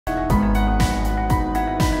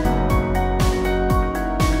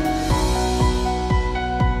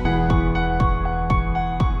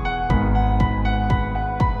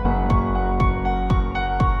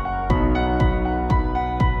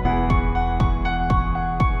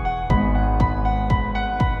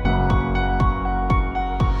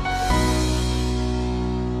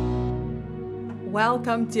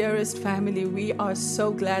Welcome, dearest family. We are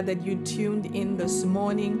so glad that you tuned in this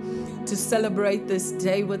morning to celebrate this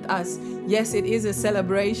day with us. Yes, it is a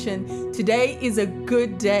celebration. Today is a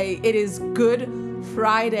good day. It is Good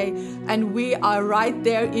Friday, and we are right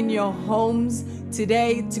there in your homes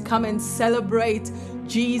today to come and celebrate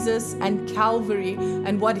Jesus and Calvary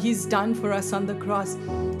and what He's done for us on the cross.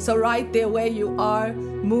 So right there where you are,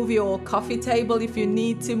 move your coffee table if you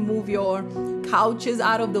need to, move your couches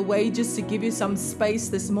out of the way just to give you some space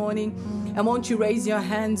this morning. And won't you raise your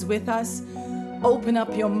hands with us? Open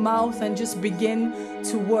up your mouth and just begin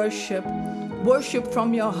to worship. Worship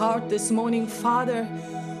from your heart this morning. Father,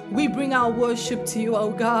 we bring our worship to you,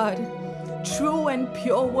 oh God. True and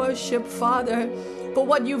pure worship, Father, for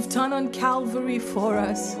what you've done on Calvary for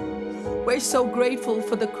us. We're so grateful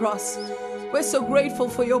for the cross. We're so grateful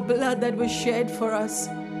for your blood that was shed for us.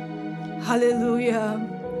 Hallelujah.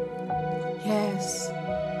 Yes,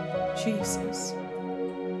 Jesus.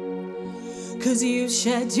 'Cause you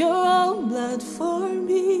shed your own blood for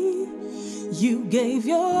me. You gave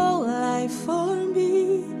your life for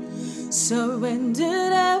me.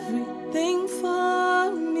 Surrendered everything for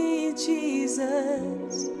me,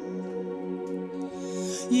 Jesus.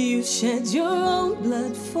 You shed your own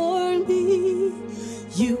blood for me.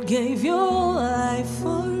 You gave your life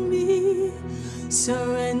for me.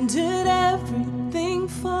 Surrendered everything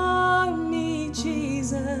for me,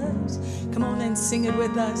 Jesus. Come on and sing it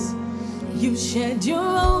with us. You shed your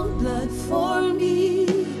own blood for me.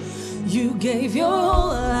 You gave your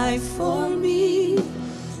life for me.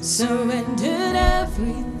 Surrendered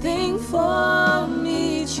everything for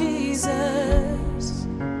me, Jesus.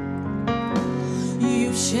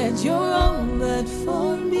 You shed your own blood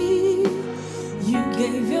for me. You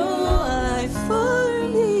gave your life for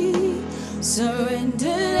me.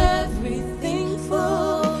 Surrendered everything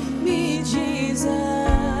for me, Jesus.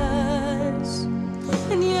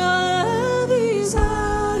 And your love is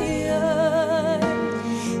higher,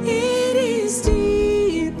 it is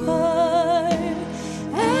deeper,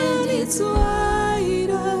 and it's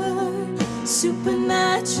wider,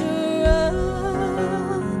 supernatural.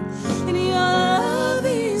 And your love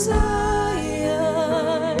is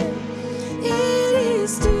higher, it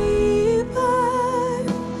is deeper,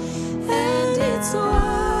 and it's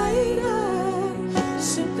wider,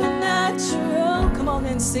 supernatural. Come on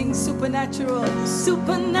and sing supernatural,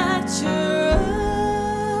 supernatural.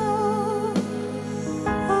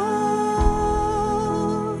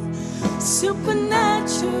 Oh,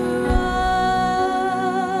 supernatural,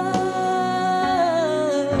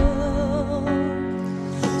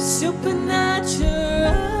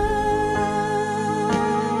 supernatural.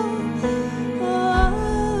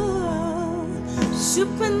 Oh,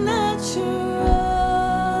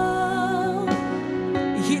 supernatural.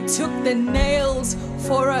 He took the nails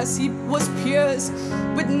for us. He was pierced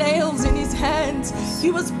with nails in his hands.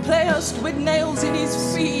 He was pierced with nails in his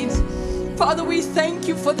feet. Father, we thank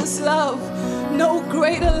you for this love. No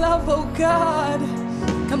greater love, oh God.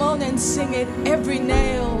 Come on and sing it. Every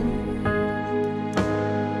nail.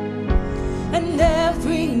 And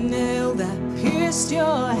every nail that pierced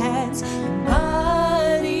your hands and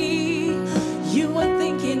body, you were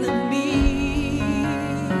thinking of me.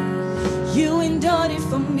 You endured it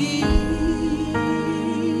for me.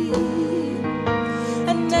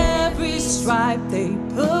 And every stripe they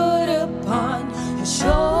put upon your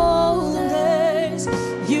shoulders,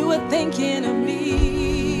 you were thinking of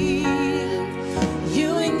me.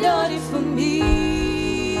 You endured it for me.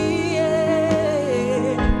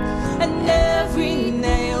 Yeah. And every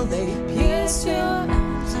nail they pierced your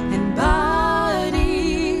arms and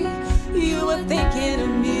body, you were thinking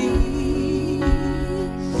of me.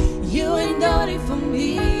 You endured it for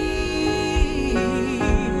me.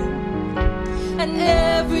 And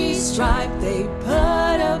every stripe they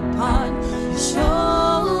put upon your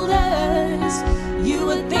shoulders, you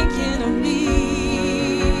were thinking of me.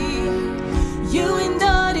 You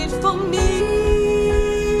endured it for me.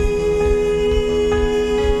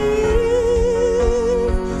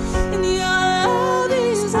 And your love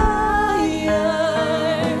is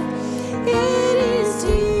higher, it is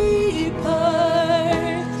deeper,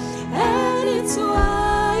 and it's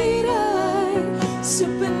wider,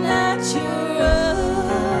 supernatural.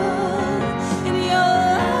 And your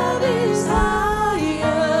love is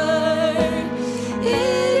higher,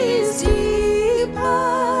 it is deeper,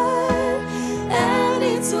 and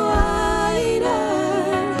it's wider,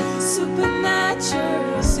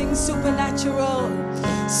 supernatural. Sing supernatural,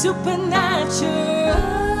 supernatural,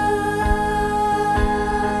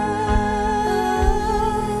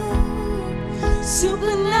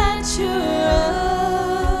 supernatural.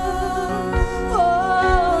 Oh,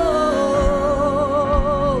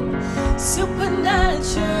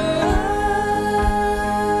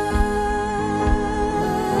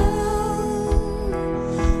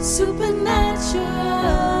 supernatural.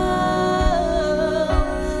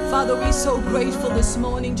 Father, we're so grateful this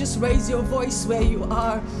morning. Just raise your voice where you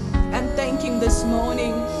are and thank Him this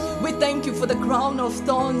morning. We thank you for the crown of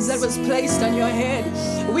thorns that was placed on your head.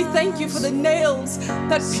 We thank you for the nails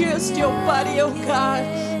that pierced your body, oh God.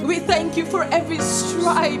 We thank you for every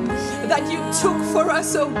stripe that you took for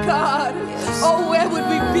us, oh God. Oh, where would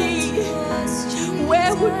we be?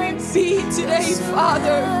 Where would we be today,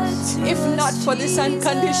 Father, if not for this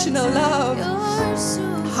unconditional love?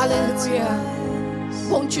 Hallelujah.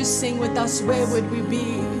 Won't you sing with us, where would we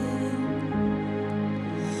be?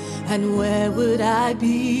 And where would I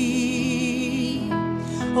be?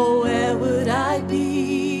 Oh, where would I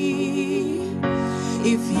be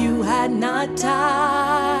if you had not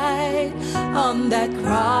died on that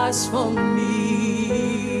cross for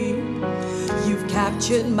me? You've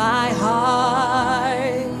captured my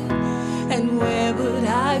heart. And where would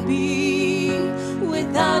I be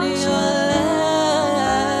without your love?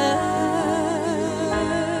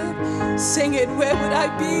 Sing it, where would I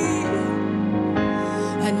be?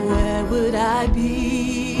 And where would I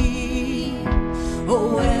be?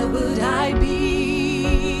 Oh, where would I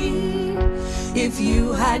be if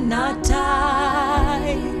you had not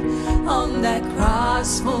died on that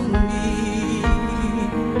cross for me?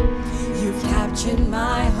 You've captured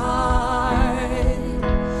my heart.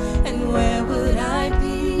 And where would I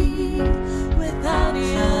be without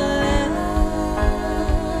your love?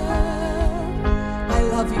 I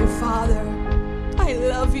love you, Father. I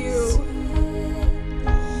love you.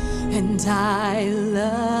 And I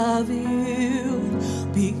love you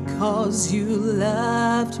because you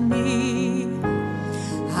loved me.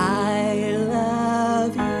 I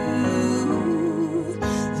love you.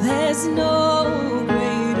 There's no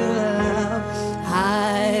greater love.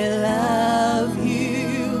 I love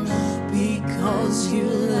you because you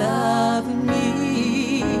love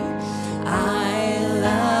me. I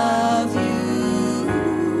love you.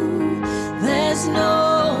 There's no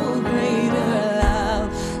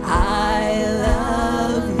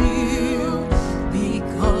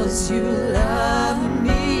you love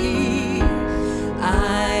me.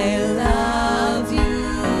 I love you.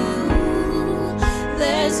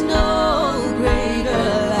 There's no greater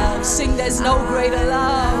love. Sing, there's no greater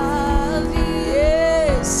love.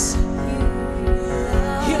 Yes.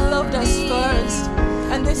 He loved us first.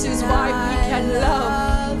 And this is why we can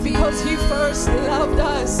love. Because He first loved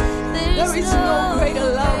us. There is no greater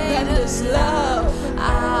love than this love.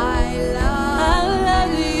 I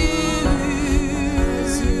love you.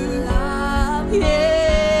 Yeah.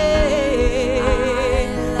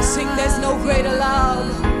 Sing, there's no greater love.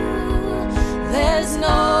 There's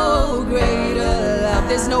no greater love.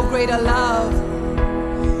 There's no greater love.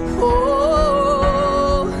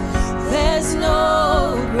 Oh, there's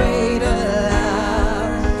no greater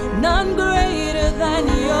love. None greater than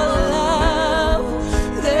your love.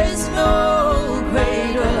 There's no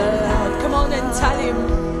greater love. Come on and tell Him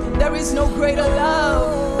there is no greater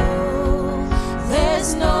love.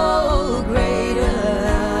 There's no greater love.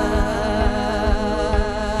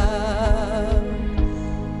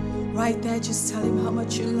 Right there, just tell Him how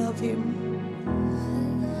much you love Him.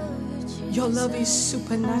 Your love is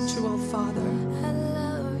supernatural, Father.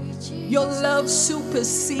 Your love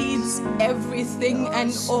supersedes everything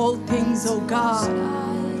and all things, oh God.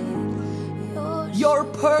 Your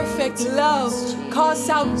perfect love casts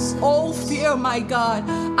out all fear, my God.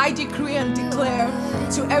 I decree and declare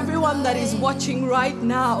to everyone that is watching right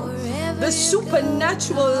now, the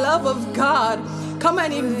supernatural love of God come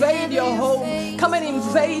and invade your home. Come and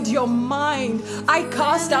invade your mind. I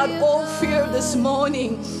cast out all fear this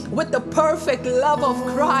morning with the perfect love of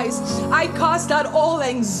Christ. I cast out all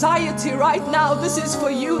anxiety right now. This is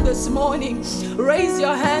for you this morning. Raise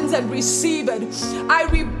your hands and receive it. I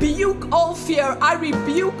rebuke all fear. I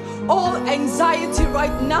rebuke all anxiety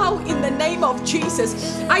right now in the name of Jesus.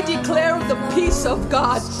 I declare the peace of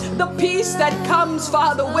God, the peace that comes,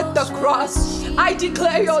 Father, with the cross. I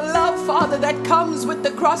declare your love, Father, that comes with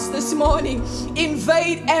the cross this morning.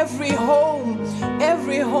 Invade every home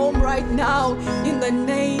right now in the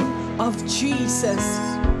name of Jesus.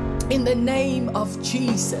 In the name of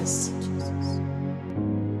Jesus.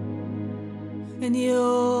 And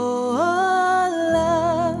your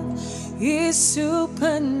love is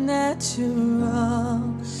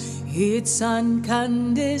supernatural. It's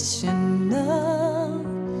unconditional.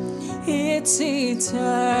 It's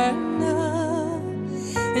eternal.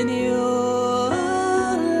 And your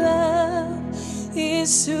love is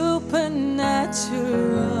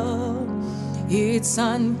supernatural. It's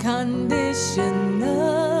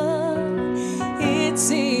unconditional. It's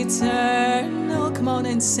eternal. Come on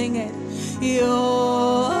and sing it.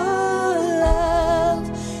 Your love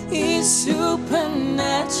is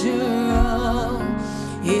supernatural.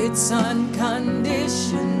 It's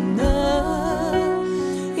unconditional.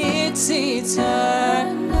 It's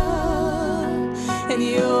eternal. And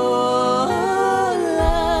your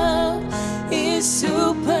love is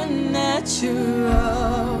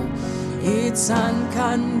supernatural. It's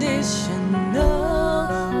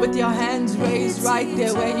unconditional. With your hands raised right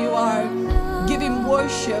there where you are, give him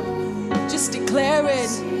worship. Just declare it.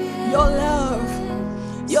 Your love,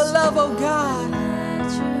 oh God.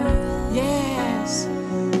 Yes,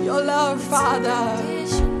 your love, Father.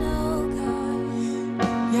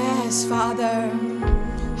 Yes, Father.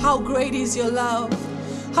 How great is your love?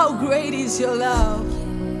 How great is your love?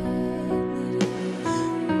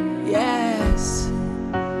 Yes,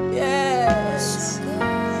 yes.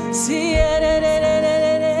 See it.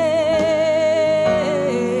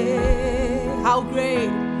 How great,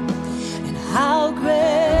 and how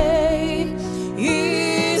great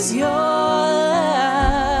is your love?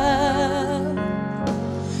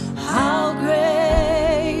 How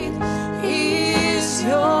great is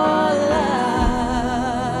your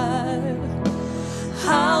love?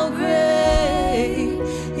 How great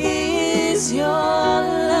is your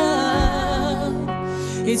love?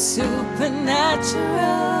 It's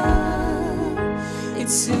supernatural.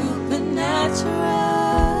 It's supernatural.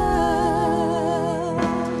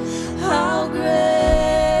 How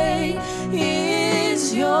great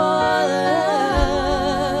is your love?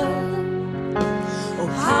 Oh,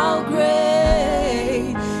 how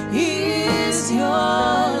great is your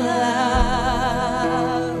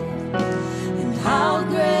love? And how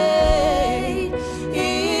great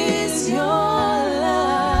is your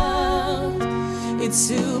love? It's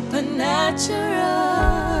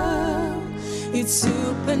supernatural. It's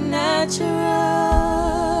supernatural.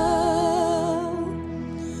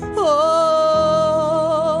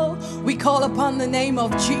 Oh, we call upon the name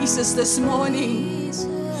of Jesus this morning.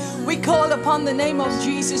 We call upon the name of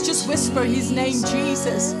Jesus. Just whisper his name,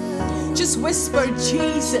 Jesus. Just whisper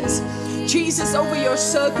Jesus. Jesus over your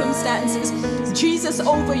circumstances. Jesus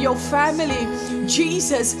over your family.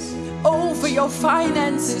 Jesus over your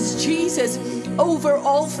finances. Jesus over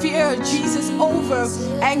all fear. Jesus over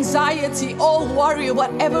anxiety, all worry,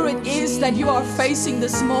 whatever it is that you are facing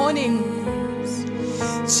this morning.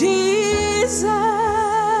 Jesus,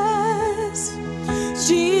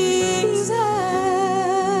 Jesus,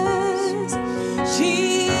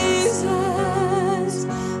 Jesus,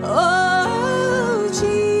 oh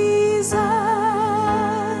Jesus,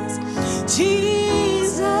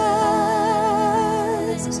 Jesus,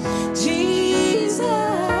 Jesus,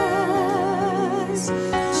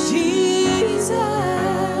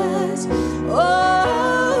 Jesus,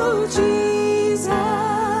 oh Jesus,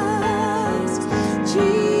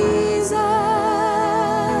 Jesus,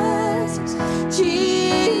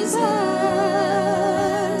 Jesus,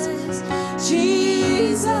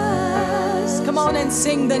 Jesus. Come on and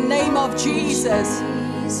sing the name of Jesus.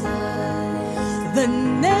 The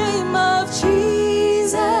name of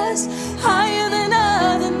Jesus, higher than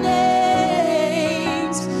other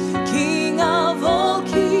names. King of all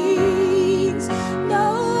kings,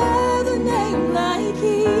 no other name like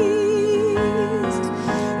his.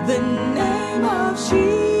 The name of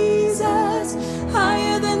Jesus,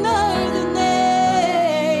 higher than other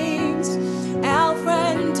names. Alpha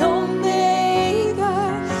and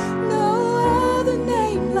Omega, no other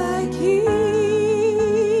name like his.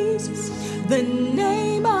 The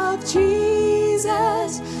name of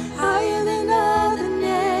Jesus, higher than other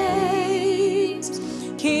names.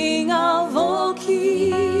 King of all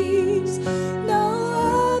kings,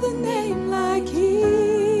 no other name like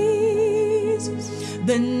his.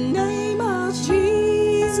 The name of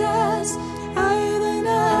Jesus, higher than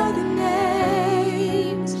other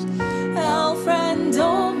names. Alpha and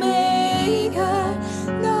Omega,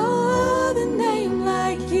 no other name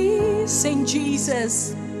like his. Sing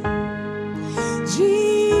Jesus.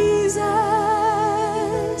 Jesus,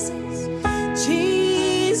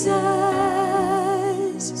 Jesus,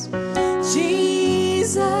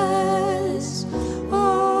 Jesus,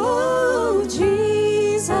 oh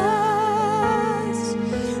Jesus,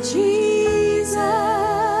 Jesus,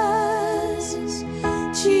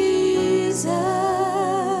 Jesus,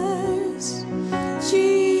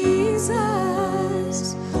 Jesus,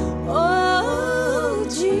 oh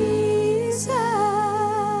Jesus.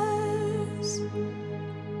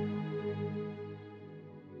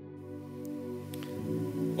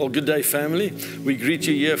 Well, good day, family. We greet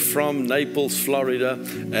you here from Naples, Florida,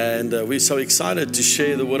 and we're so excited to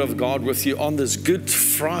share the Word of God with you on this Good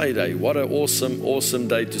Friday. What an awesome, awesome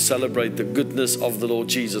day to celebrate the goodness of the Lord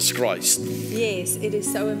Jesus Christ. Yes, it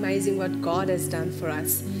is so amazing what God has done for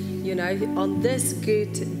us. You know, on this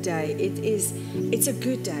good day, it's a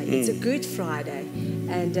good day. It's a Good Friday.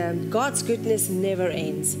 And God's goodness never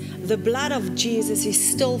ends. The blood of Jesus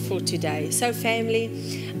is still for today. So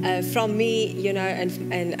family, from me, you know,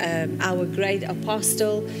 and our great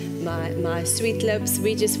apostle, my sweet lips,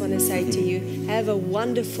 we just want to say to you, have a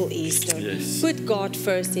wonderful Easter. Yes. Put God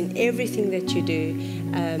first in everything that you do.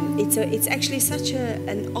 It's actually such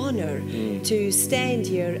an honor to stand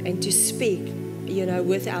here and to speak, you know,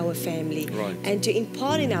 with our family, right, and to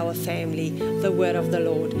impart in our family the word of the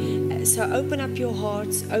Lord. So open up your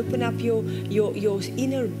hearts, open up your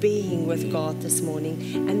inner being with God this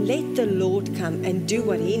morning, and let the Lord come and do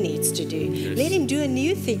what He needs to do. Yes. Let Him do a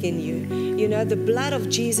new thing in you. You know, the blood of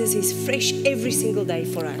Jesus is fresh every single day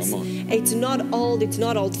for us. Come on. It's not old. It's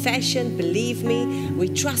not old-fashioned. Believe me, we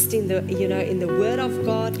trust in the Word of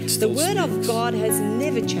God. The Word of God has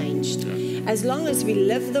never changed. Yeah. As long as we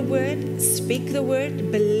live the Word, speak the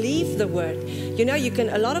Word, believe the Word. You know,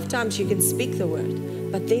 a lot of times you can speak the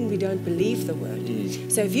Word, but then we don't believe the Word.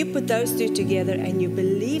 So if you put those two together and you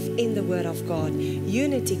believe in the Word of God,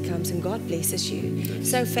 unity comes and God blesses you.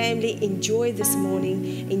 So family, enjoy this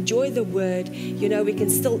morning, enjoy the Word. You know, we can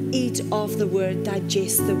still eat of the Word,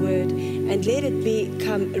 digest the Word, and let it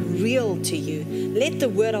become real to you. Let the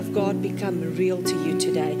Word of God become real to you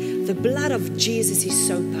today. The blood of Jesus is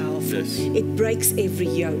so powerful. Yes. It breaks every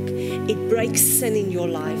yoke. It breaks sin in your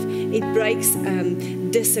life. It breaks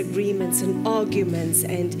disagreements and arguments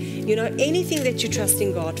and, you know, anything that you trust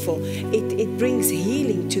in God for. It brings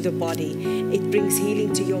healing to the body. It brings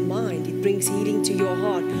healing to your mind. It brings healing to your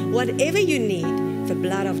heart. Whatever you need, the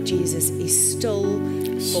blood of Jesus is still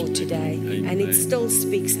for today. Amen. And it still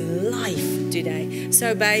speaks life today.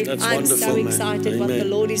 So babe, That's I'm so wonderful, man. excited what the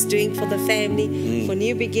Lord is doing for the family, for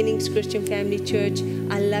New Beginnings Christian Family Church.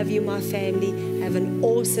 I love you, my family. Have an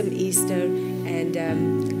awesome Easter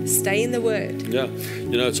and stay in the Word. Yeah,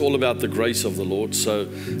 you know, it's all about the grace of the Lord. So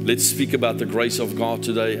let's speak about the grace of God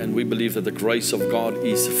today. And we believe that the grace of God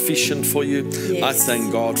is sufficient for you. Yes. I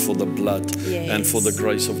thank God for the blood and for the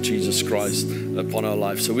grace of Jesus Christ upon our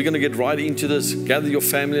life. So we're going to get right into this. Gather your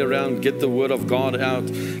family around, get the Word of God out,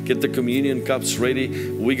 get the communion cups ready.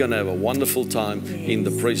 We're going to have a wonderful time in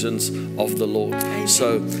the presence of the Lord. Amen.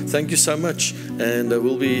 So thank you so much. And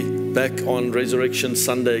we'll be back on Resurrection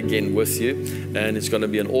Sunday again with you. And it's going to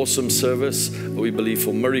be an awesome service. We believe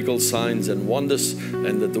for miracles, signs and wonders,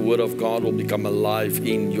 and that the Word of God will become alive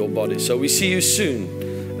in your body. So we see you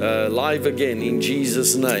soon. Live again in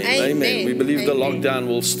Jesus' name. Amen. We believe the lockdown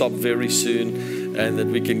will stop very soon and that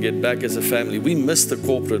we can get back as a family. We miss the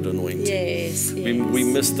corporate anointing. Yes. We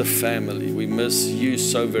miss the family. We miss you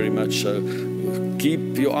so very much. So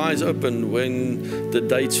keep your eyes open when the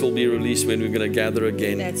dates will be released, when we're going to gather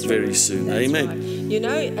again very soon. That's Amen. right. You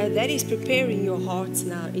know, that is preparing your hearts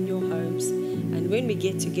now in your homes. And when we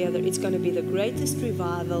get together, it's going to be the greatest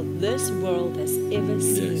revival this world has ever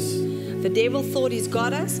seen. Yes. The devil thought he's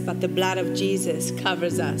got us, but the blood of Jesus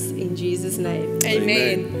covers us. In Jesus' name.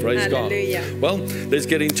 Amen. Praise Hallelujah. God. Well, let's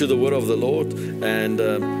get into the Word of the Lord. And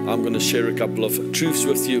I'm going to share a couple of truths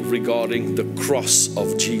with you regarding the cross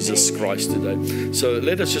of Jesus Christ today. So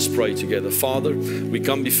let us just pray together. Father, we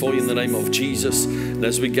come before you in the name of Jesus. And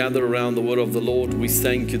as we gather around the Word of the Lord, we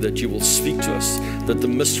thank you that you will speak to us, that the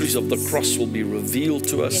mysteries of the cross will be revealed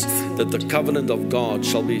to us, that the covenant of God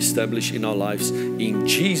shall be established in our lives. In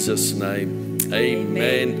Jesus' name.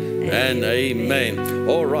 Amen and amen.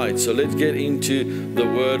 All right, so let's get into the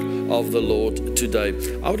Word of the Lord today.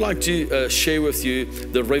 I would like to share with you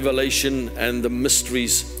the revelation and the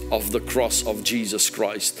mysteries of the cross of Jesus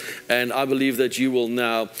Christ. And I believe that you will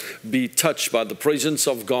now be touched by the presence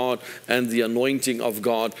of God and the anointing of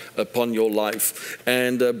God upon your life,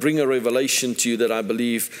 and bring a revelation to you that I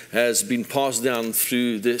believe has been passed down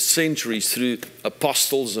through the centuries, through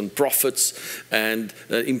apostles and prophets, and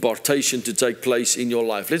impartation to take place in your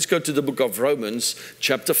life. Let's go to the book of Romans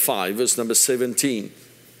chapter 5 verse number 17.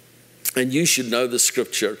 And you should know the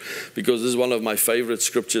scripture, because this is one of my favorite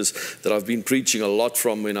scriptures that I've been preaching a lot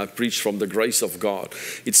from when I preach from the grace of God.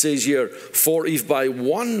 It says here, for if by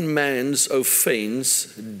one man's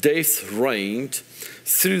offense death reigned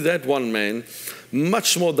through that one man,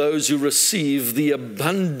 much more those who receive the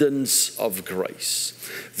abundance of grace.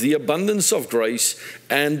 The abundance of grace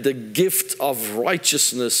and the gift of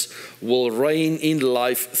righteousness will reign in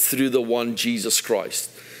life through the one Jesus Christ.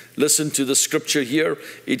 Listen to the scripture here.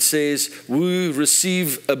 It says, "We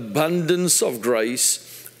receive abundance of grace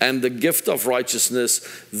and the gift of righteousness,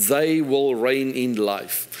 they will reign in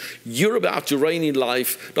life." You're about to reign in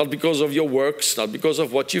life, not because of your works, not because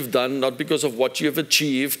of what you've done, not because of what you've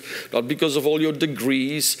achieved, not because of all your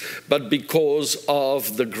degrees, but because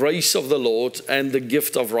of the grace of the Lord and the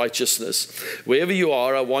gift of righteousness. Wherever you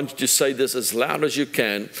are, I want you to say this as loud as you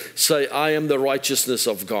can. Say, "I am the righteousness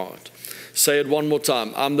of God." Say it one more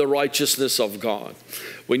time. I'm the righteousness of God.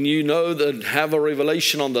 When you know that, have a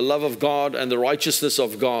revelation on the love of God and the righteousness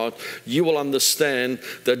of God, you will understand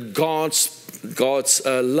that God's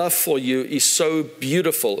love for you is so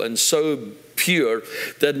beautiful and so pure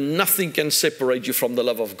that nothing can separate you from the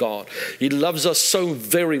love of God. He loves us so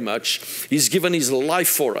very much. He's given his life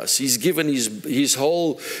for us. He's given his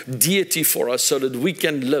whole deity for us so that we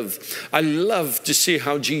can live. I love to see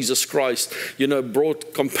how Jesus Christ,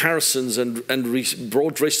 brought comparisons and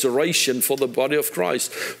brought restoration for the body of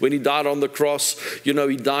Christ. When he died on the cross, he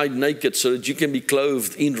died naked so that you can be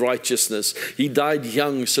clothed in righteousness. He died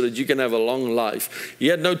young so that you can have a long life. He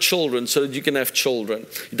had no children so that you can have children.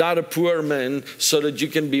 He died a poor man so that you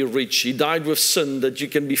can be rich. He died with sin that you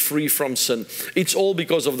can be free from sin. It's all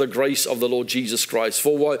because of the grace of the Lord Jesus Christ.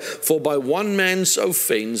 For by one man's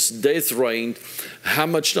offense death reigned, how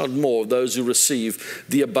much not more those who receive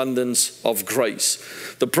the abundance of grace.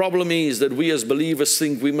 The problem is that we as believers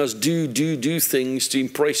think we must do things to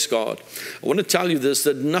impress God. I want to tell you this,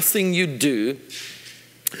 that nothing you do,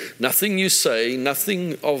 nothing you say,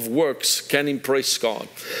 nothing of works can impress God.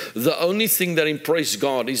 The only thing that impresses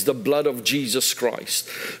God is the blood of Jesus Christ.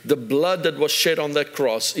 The blood that was shed on that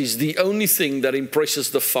cross is the only thing that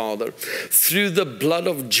impresses the Father. Through the blood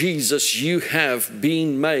of Jesus, you have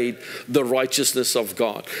been made the righteousness of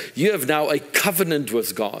God. You have now a covenant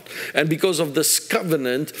with God. And because of this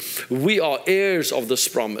covenant, we are heirs of this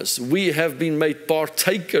promise. We have been made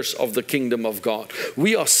partakers of the kingdom of God.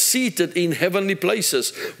 We are seated in heavenly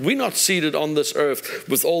places. We're not seated on this earth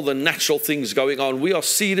with all the natural things going on. We are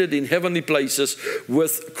seated in heavenly places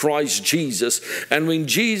with Christ Jesus. And when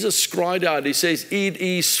Jesus cried out, he says, "It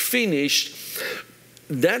is finished."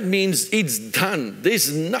 That means it's done.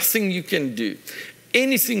 There's nothing you can do,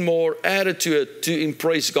 anything more added to it to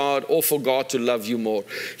impress God or for God to love you more.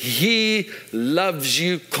 He loves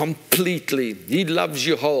you completely. He loves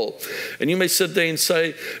you whole. And you may sit there and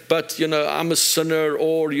say, "But I'm a sinner,"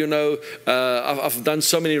 or I've done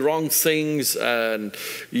so many wrong things, and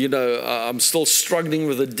I'm still struggling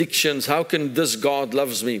with addictions. How can this God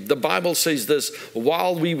loves me? The Bible says this: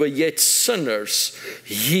 while we were yet sinners,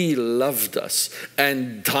 he loved us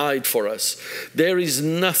and died for us. There is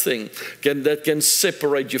nothing that can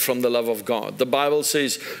separate you from the love of God. The Bible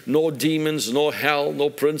says, "Nor demons, nor hell, nor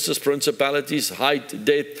princes, principalities, height,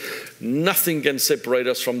 depth, nothing can separate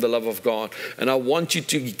us from the love of God." And I want you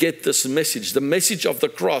to get this message. The message of the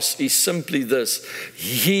cross is simply this: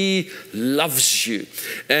 he loves you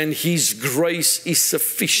and his grace is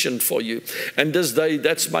sufficient for you. And this day,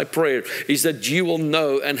 that's my prayer, is that you will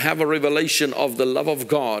know and have a revelation of the love of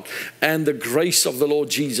God and the grace of the Lord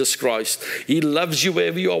Jesus Christ. He loves you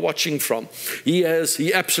wherever you are watching from. He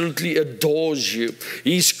absolutely adores you.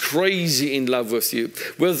 He's crazy in love with you,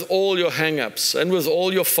 with all your hang-ups and with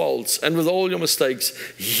all your faults and with all your mistakes.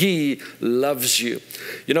 He loves you.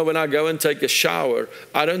 When I go and take a shower,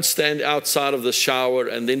 I don't stand outside of the shower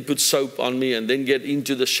and then put soap on me and then get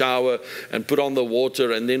into the shower and put on the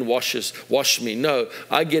water and then wash me. No,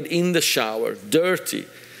 I get in the shower dirty,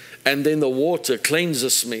 and then the water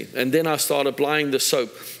cleanses me, and then I start applying the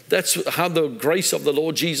soap. That's how the grace of the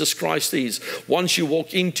Lord Jesus Christ is. Once you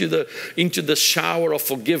walk into the shower of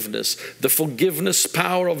forgiveness, the forgiveness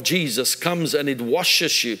power of Jesus comes and it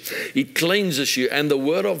washes you. It cleanses you. And the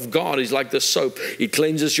Word of God is like the soap. It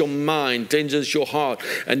cleanses your mind, cleanses your heart,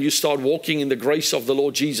 and you start walking in the grace of the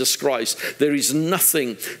Lord Jesus Christ. There is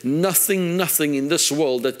nothing in this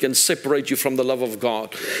world that can separate you from the love of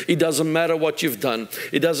God. It doesn't matter what you've done.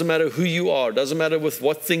 It doesn't matter who you are. It doesn't matter with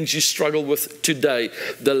what things you struggle with today.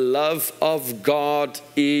 The love of God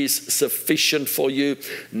is sufficient for you.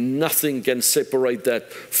 Nothing can separate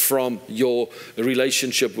that from your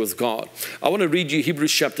relationship with God. I want to read you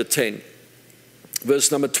Hebrews chapter 10,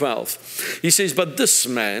 verse number 12. He says, "But this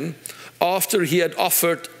man, after he had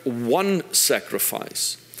offered one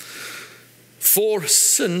sacrifice for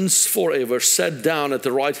sins forever, sat down at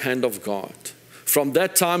the right hand of God. From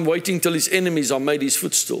that time, waiting till his enemies are made his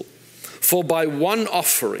footstool. For by one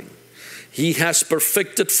offering, he has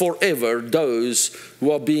perfected forever those who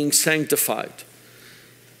are being sanctified."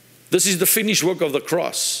 This is the finished work of the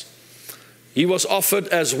cross. He was offered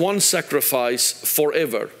as one sacrifice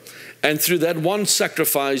forever. And through that one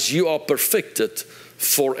sacrifice, you are perfected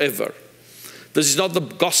forever. This is not the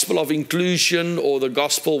gospel of inclusion or the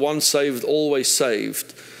gospel once saved, always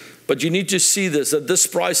saved. But you need to see this, that this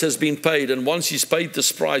price has been paid. And once he's paid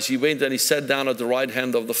this price, he went and he sat down at the right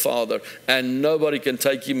hand of the Father. And nobody can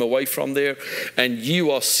take him away from there. And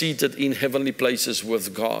you are seated in heavenly places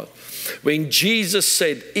with God. When Jesus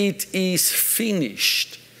said, it is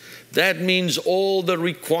finished, that means all the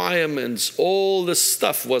requirements, all the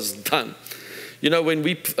stuff was done. You know, when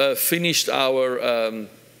we finished our,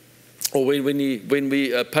 or when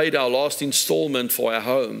we paid our last installment for our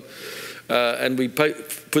home, and we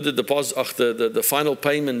put the deposit, the final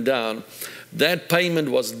payment down, that payment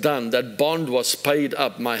was done. That bond was paid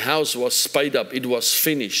up. My house was paid up. It was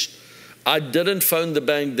finished. I didn't phone the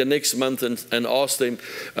bank the next month and ask them,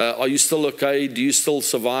 are you still okay? Do you still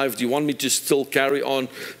survive? Do you want me to still carry on?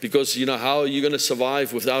 Because, you know, how are you going to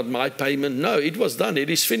survive without my payment? No, it was done.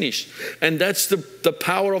 It is finished. And that's the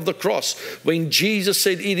power of the cross. When Jesus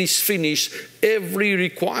said it is finished, every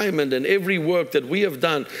requirement and every work that we have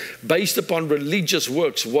done based upon religious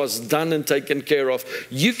works was done and taken care of.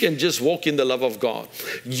 You can just walk in the love of God.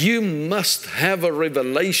 You must have a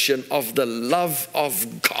revelation of the love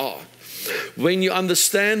of God. When you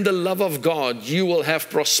understand the love of God, you will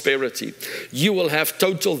have prosperity. You will have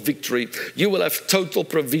total victory. You will have total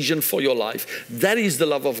provision for your life. That is the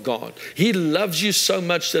love of God. He loves you so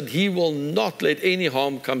much that He will not let any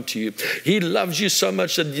harm come to you. He loves you so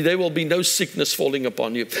much that there will be no sickness falling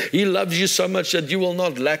upon you. He loves you so much that you will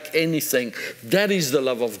not lack anything. That is the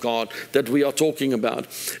love of God that we are talking about.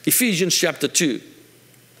 Ephesians chapter 2,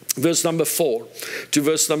 verse number 4 to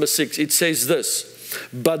verse number 6, it says this: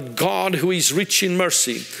 but God, who is rich in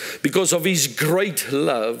mercy, because of His great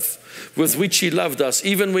love with which He loved us,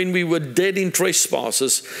 even when we were dead in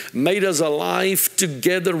trespasses, made us alive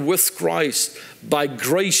together with Christ. By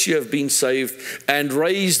grace you have been saved, and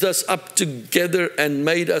raised us up together and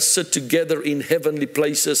made us sit together in heavenly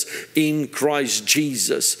places in Christ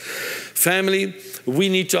Jesus. Family, we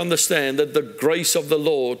need to understand that the grace of the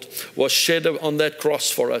Lord was shed on that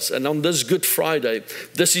cross for us. And on this Good Friday,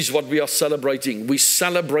 this is what we are celebrating. We're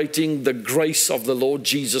celebrating the grace of the Lord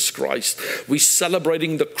Jesus Christ. We're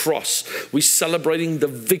celebrating the cross. We're celebrating the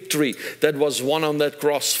victory that was won on that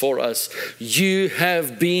cross for us. You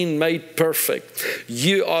have been made perfect.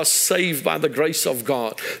 You are saved by the grace of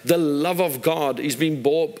God. The love of God is being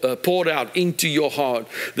poured out into your heart.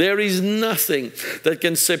 There is nothing that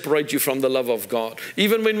can separate you from the love of God.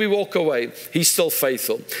 Even when we walk away, He's still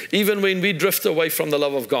faithful. Even when we drift away from the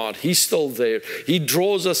love of God, He's still there. He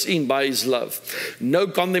draws us in by His love. No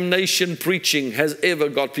condemnation preaching has ever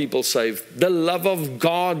got people saved. The love of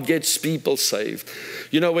God gets people saved.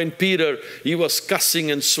 You know, when Peter, he was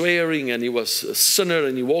cussing and swearing, and he was a sinner,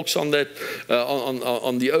 and he walks on that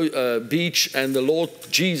on the beach, and the Lord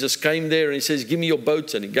Jesus came there and He says, give me your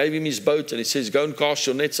boat. And He gave him his boat, and He says, go and cast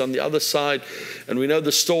your nets on the other side. And we know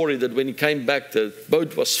the story that when he came back, the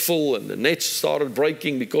boat was full and the nets started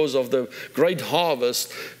breaking because of the great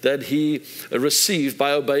harvest that he received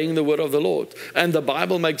by obeying the word of the Lord. And the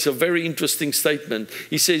Bible makes a very interesting statement.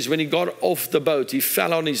 He says, when he got off the boat, he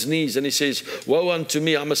fell on his knees and he says, woe unto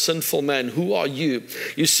me, I'm a sinful man. Who are you?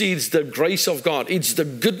 You see, it's the grace of God. It's the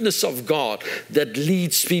goodness of God that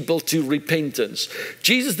leads people to repentance.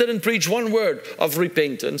 Jesus didn't preach one word of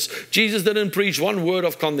repentance. Jesus didn't preach one word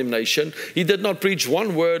of condemnation. He did not preach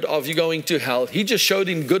one word of you going to hell. He just showed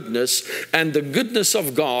him goodness, and the goodness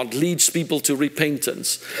of God leads people to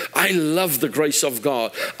repentance. I love the grace of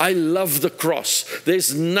God. I love the cross.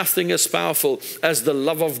 There's nothing as powerful as the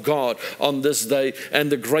love of God on this day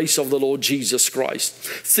and the grace of the Lord Jesus Christ.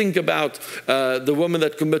 Think about the woman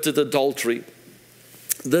that committed adultery.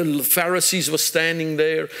 The Pharisees were standing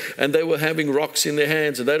there and they were having rocks in their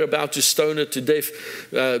hands and they're about to stone her to death.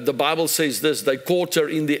 The Bible says this: they caught her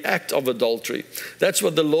in the act of adultery. That's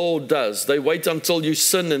what the Lord does. They wait until you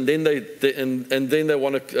sin, and then they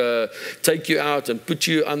want to take you out and put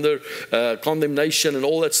you under condemnation and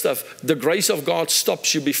all that stuff. The grace of God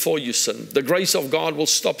stops you before you sin. The grace of God will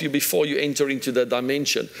stop you before you enter into that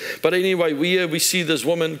dimension. But anyway, we see this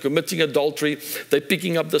woman committing adultery. They're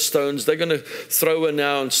picking up the stones. They're going to throw her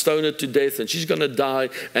now and stone her to death, and she's going to die.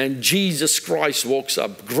 And Jesus Christ walks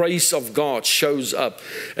up. Grace of God shows up,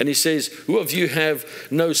 and He says, who of you have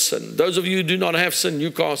no sin? Those of you who do not have sin,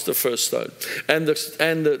 you cast the first stone. And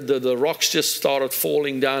the rocks just started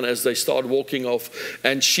falling down as they started walking off,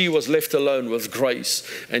 and she was left alone with grace.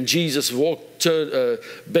 And Jesus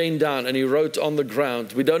bent down and He wrote on the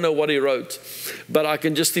ground. We don't know what He wrote, but I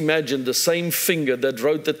can just imagine the same finger that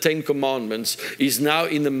wrote the 10 Commandments is now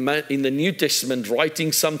in the New Testament writing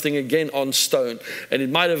writing something again on stone. And it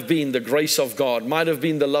might have been the grace of God, might have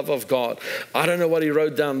been the love of God. I don't know what he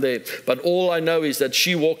wrote down there, but all I know is that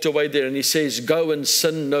she walked away there, and he says, go and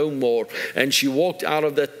sin no more. And she walked out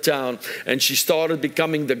of that town, and she started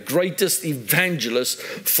becoming the greatest evangelist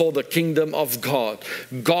for the kingdom of God.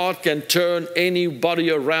 God can turn anybody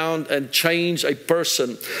around and change a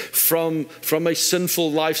person from a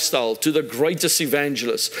sinful lifestyle to the greatest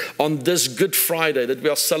evangelist. On this Good Friday that we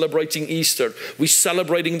are celebrating Easter, we're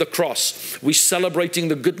celebrating the cross. We're celebrating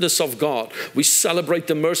the goodness of God. We celebrate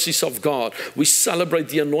the mercies of God. We celebrate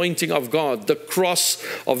the anointing of God. The cross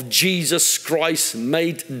of Jesus Christ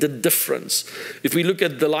made the difference. If we look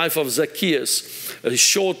at the life of Zacchaeus, a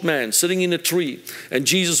short man sitting in a tree, and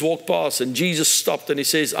Jesus walked past, and Jesus stopped, and he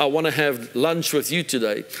says, I want to have lunch with you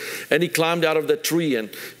today. And he climbed out of the tree, and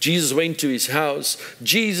Jesus went to his house.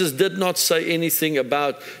 Jesus did not say anything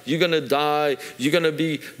about, you're going to die, you're going to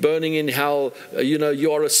be burning in hell,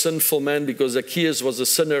 you are a sinful man, because Zacchaeus was a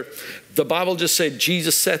sinner. The Bible just said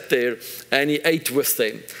Jesus sat there and he ate with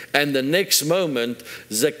them. And the next moment,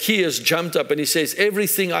 Zacchaeus jumped up and he says,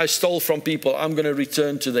 everything I stole from people, I'm going to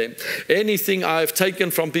return to them. Anything I've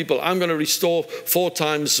taken from people, I'm going to restore 4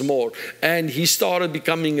 times more. And he started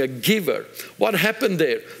becoming a giver. What happened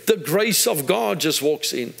there? The grace of God just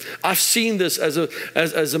walks in. I've seen this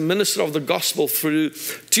as a minister of the gospel through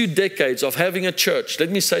 2 decades of having a church. Let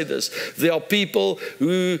me say this. There are people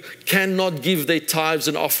who cannot give their tithes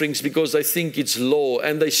and offerings because they think it's law,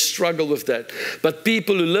 and they struggle with that. But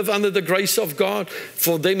people who live under the grace of God,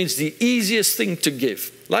 for them it's the easiest thing to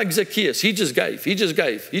give. Like Zacchaeus, he just gave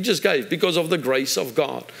because of the grace of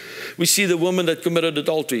God. We see the woman that committed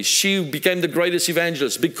adultery. She became the greatest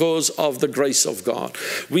evangelist because of the grace of God.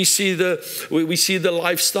 We see the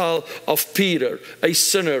lifestyle of Peter, a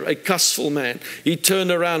sinner, a custful man. He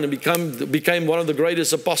turned around and became one of the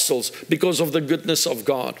greatest apostles because of the goodness of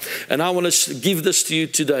God. And I want to give this to you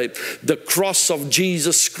today. The cross of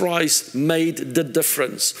Jesus Christ made the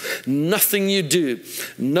difference. Nothing you do,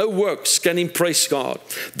 no works can impress God.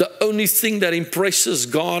 The only thing that impresses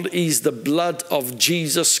God is the blood of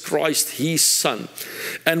Jesus Christ, His Son.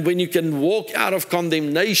 And when you can walk out of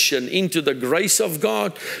condemnation into the grace of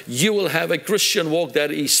God, you will have a Christian walk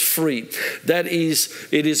that is free.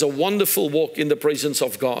 It is a wonderful walk in the presence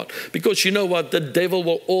of God. Because you know what? The devil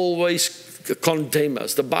will always condemn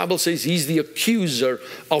us. The Bible says he's the accuser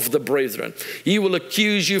of the brethren. He will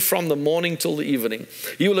accuse you from the morning till the evening.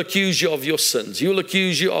 He will accuse you of your sins. He will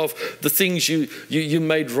accuse you of the things you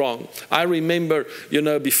made wrong. I remember,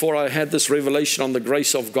 before I had this revelation on the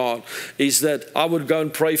grace of God, is that I would go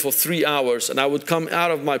and pray for 3 hours, and I would come out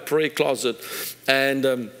of my prayer closet, and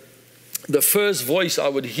the first voice I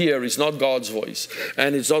would hear is not God's voice,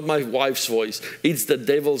 and it's not my wife's voice. It's the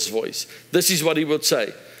devil's voice. This is what he would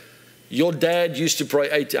say. Your dad used to pray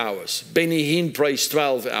 8 hours. Benny Hinn prays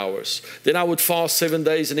 12 hours. Then I would fast 7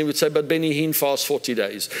 days, and he would say, but Benny Hinn fasts 40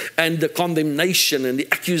 days. And the condemnation and the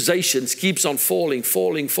accusations keeps on falling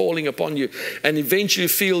upon you. And eventually you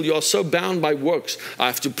feel you are so bound by works. I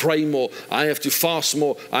have to pray more. I have to fast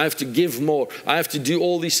more. I have to give more. I have to do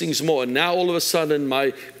all these things more. And now all of a sudden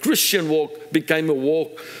my Christian walk became a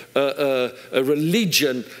walk, a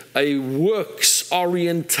religion, a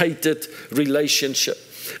works-orientated relationship.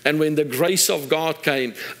 And when the grace of God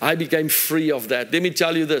came, I became free of that. Let me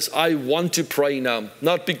tell you this. I want to pray now,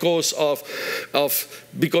 not because of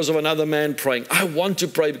another man praying. I want to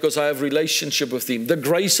pray because I have relationship with Him. The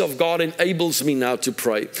grace of God enables me now to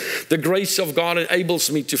pray. The grace of God enables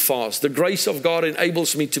me to fast. The grace of God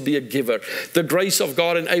enables me to be a giver. The grace of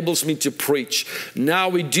God enables me to preach. Now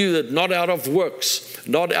we do it not out of works,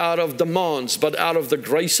 not out of demands, but out of the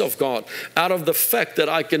grace of God, out of the fact that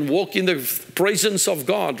I can walk in the presence of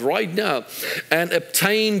God right now and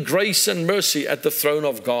obtain grace and mercy at the throne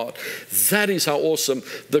of God. That is how awesome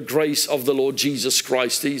the grace of the Lord Jesus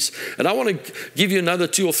Christ is. And I want to give you another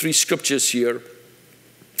 2 or 3 scriptures here.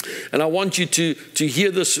 And I want you to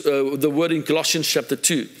hear this, the word in Colossians chapter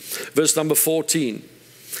 2, verse number 14.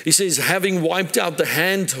 He says, having wiped out the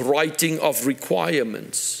handwriting of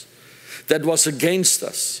requirements that was against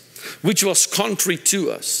us, which was contrary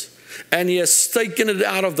to us, and He has taken it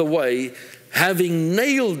out of the way, having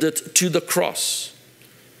nailed it to the cross,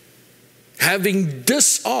 having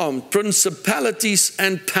disarmed principalities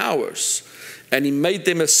and powers, and He made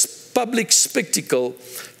them a public spectacle,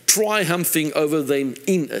 triumphing over them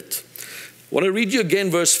in it. I want to read you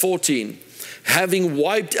again verse 14. Having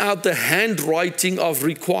wiped out the handwriting of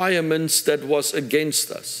requirements that was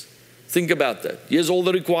against us. Think about that. Here's all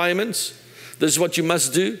the requirements. This is what you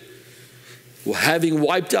must do. Having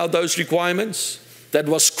wiped out those requirements that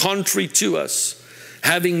was contrary to us,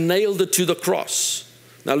 having nailed it to the cross.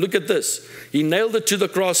 Now look at this. He nailed it to the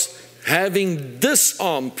cross, having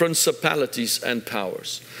disarmed principalities and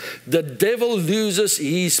powers. The devil loses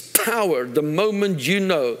his power the moment you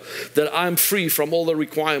know that I'm free from all the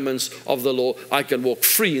requirements of the law. I can walk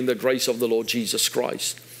free in the grace of the Lord Jesus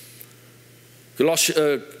Christ.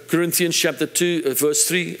 Corinthians chapter 2, verse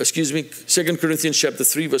 3, 2 Corinthians chapter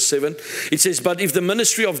 3, verse 7. It says, but if the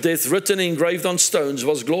ministry of death written and engraved on stones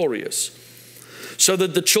was glorious, so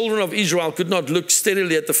that the children of Israel could not look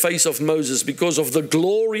steadily at the face of Moses because of the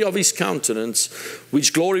glory of his countenance,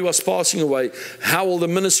 which glory was passing away, how will the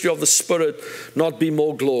ministry of the Spirit not be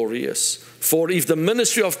more glorious? For if the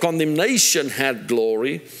ministry of condemnation had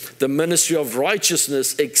glory, the ministry of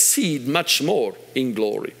righteousness exceed much more in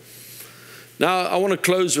glory. Now, I want to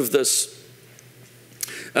close with this,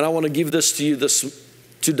 and I want to give this to you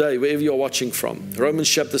today, wherever you're watching from. Romans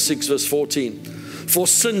chapter 6, verse 14. For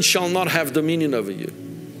sin shall not have dominion over you,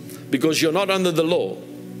 because you're not under the law,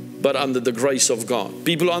 but under the grace of God.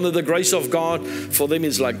 People under the grace of God, for them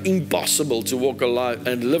it's like impossible to walk a life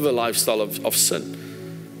and live a lifestyle of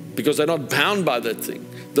sin, because they're not bound by that thing.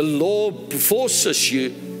 The law forces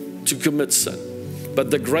you to commit sin,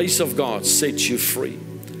 but the grace of God sets you free.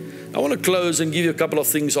 I want to close and give you a couple of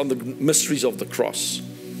things on the mysteries of the cross.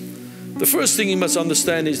 The first thing you must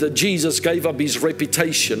understand is that Jesus gave up his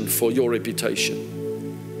reputation for your reputation.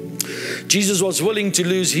 Jesus was willing to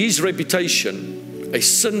lose his reputation,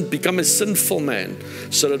 become a sinful man,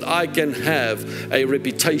 so that I can have a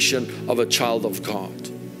reputation of a child of God.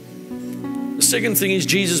 The second thing is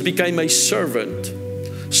Jesus became a servant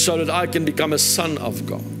so that I can become a son of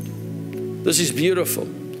God. This is beautiful.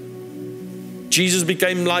 Jesus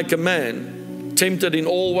became like a man, tempted in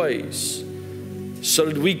all ways, so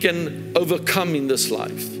that we can overcome in this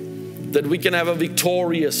life, that we can have a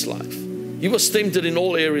victorious life. He was tempted in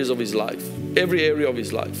all areas of his life, every area of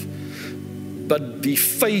his life. But he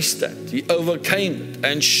faced that, he overcame it,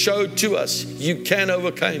 and showed to us you can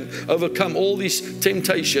overcome all these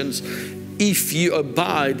temptations if you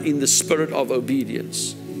abide in the spirit of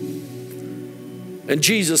obedience. And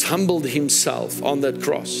Jesus humbled himself on that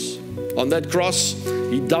cross. On that cross,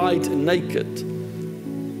 he died naked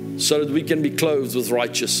so that we can be clothed with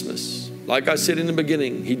righteousness. Like I said in the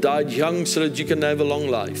beginning, he died young so that you can have a long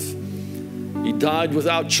life. He died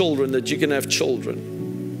without children that you can have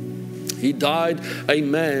children. He died a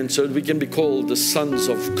man so that we can be called the sons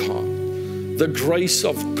of God. The grace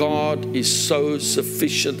of God is so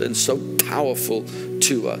sufficient and so powerful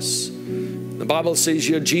to us. The Bible says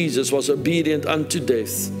here Jesus was obedient unto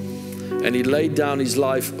death, and he laid down his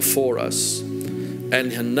life for us.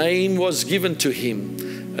 And a name was given to him,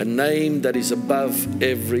 a name that is above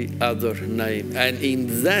every other name. And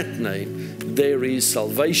in that name, there is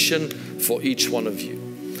salvation for each one of you.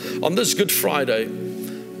 On this Good Friday,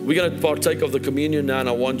 we're going to partake of the communion now, and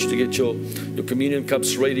I want you to get your communion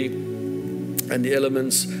cups ready and the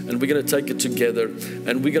elements, and we're going to take it together,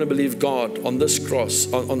 and we're going to believe God on this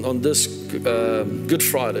cross, on this Good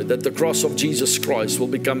Friday, that the cross of Jesus Christ will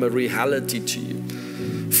become a reality to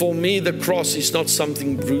you. For me, the cross is not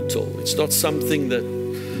something brutal. It's not something that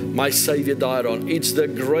my Savior died on. It's the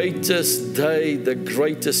greatest day, the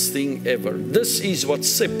greatest thing ever. This is what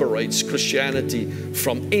separates Christianity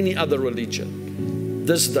from any other religion.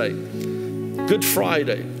 This day, Good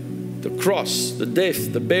Friday, the cross, the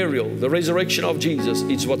death, the burial, the resurrection of Jesus,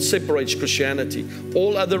 it's what separates Christianity.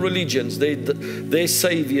 All other religions, their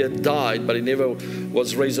Savior died, but he never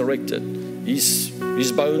was resurrected.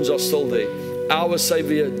 His bones are still there. Our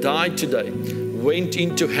Savior died today, went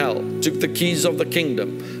into hell, took the keys of the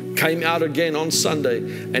kingdom, came out again on Sunday,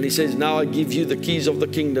 and he says, now I give you the keys of the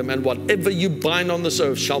kingdom, and whatever you bind on this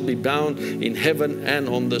earth shall be bound in heaven and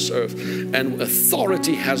on this earth. And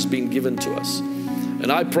authority has been given to us.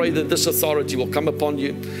 And I pray that this authority will come upon you,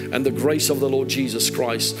 and the grace of the Lord Jesus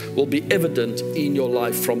Christ will be evident in your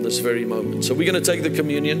life from this very moment. So we're going to take the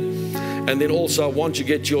communion, and then also I want you to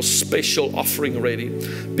get your special offering ready,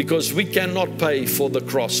 because we cannot pay for the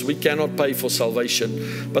cross. We cannot pay for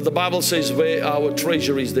salvation. But the Bible says where our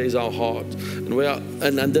treasure is, there's our heart.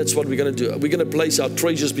 And that's what we're going to do. We're going to place our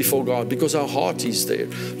treasures before God because our heart is there.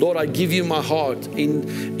 Lord, I give you my heart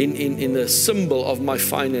in a symbol of my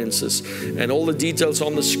finances, and all the details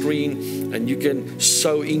on the screen, and you can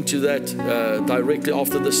sow into that directly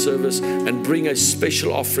after the service and bring a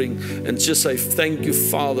special offering and just say, thank you,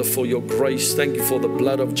 Father, for your grace grace. Thank you for the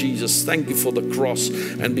blood of Jesus. Thank you for the cross.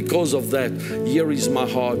 And because of that, here is my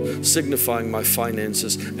heart signifying my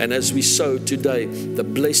finances. And as we sow today, the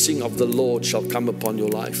blessing of the Lord shall come upon your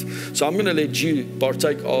life. So I'm going to let you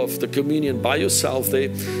partake of the communion by yourself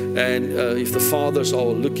there. And if the fathers are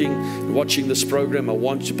looking, watching this program, I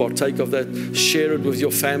want you to partake of that. Share it with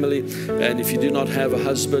your family. And if you do not have a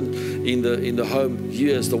husband in the home,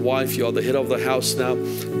 you as the wife, you are the head of the house now.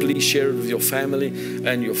 Please share it with your family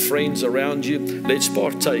and your friends around you. Let's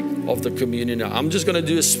partake of the communion now. I'm just going to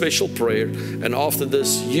do a special prayer. And after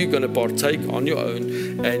this, you're going to partake on your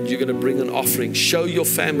own and you're going to bring an offering. Show your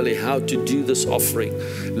family how to do this offering.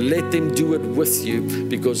 Let them do it with you,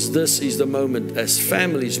 because this is the moment as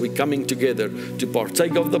families we're coming together to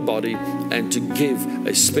partake of the body and to give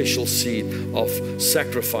a special seed of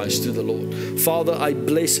sacrifice to the Lord. Father, I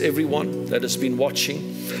bless everyone that has been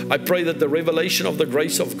watching. I pray that the revelation of the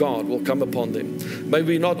grace of God will come upon them. May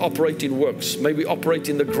we not operate in works. May we operate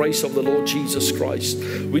in the grace of the Lord Jesus Christ.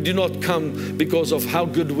 We do not come because of how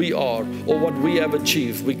good we are or what we have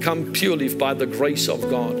achieved. We come purely by the grace of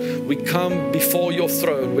God. We come before your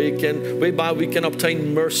throne whereby we can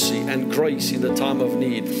obtain mercy and grace in the time of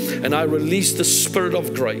need. And I release the spirit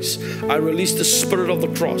of grace. I release the spirit of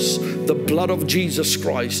the cross, the blood of Jesus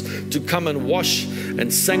Christ, to come and wash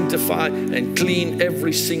and sanctify and clean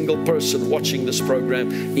every single person watching this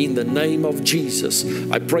program in the name of Jesus.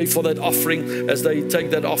 I pray for that offering as they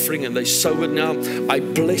take that offering and they sow it now. I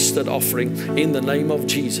bless that offering in the name of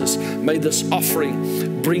Jesus. May this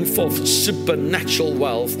offering bring forth supernatural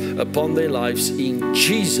wealth upon their lives in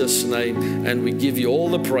Jesus' name. And we give you all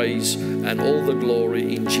the praise and all the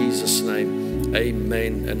glory in Jesus' name.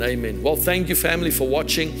 Amen and amen. Well, thank you, family, for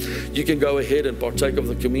watching. You can go ahead and partake of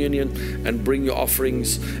the communion and bring your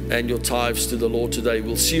offerings and your tithes to the Lord today.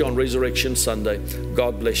 We'll see you on Resurrection Sunday.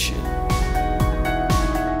 God bless you.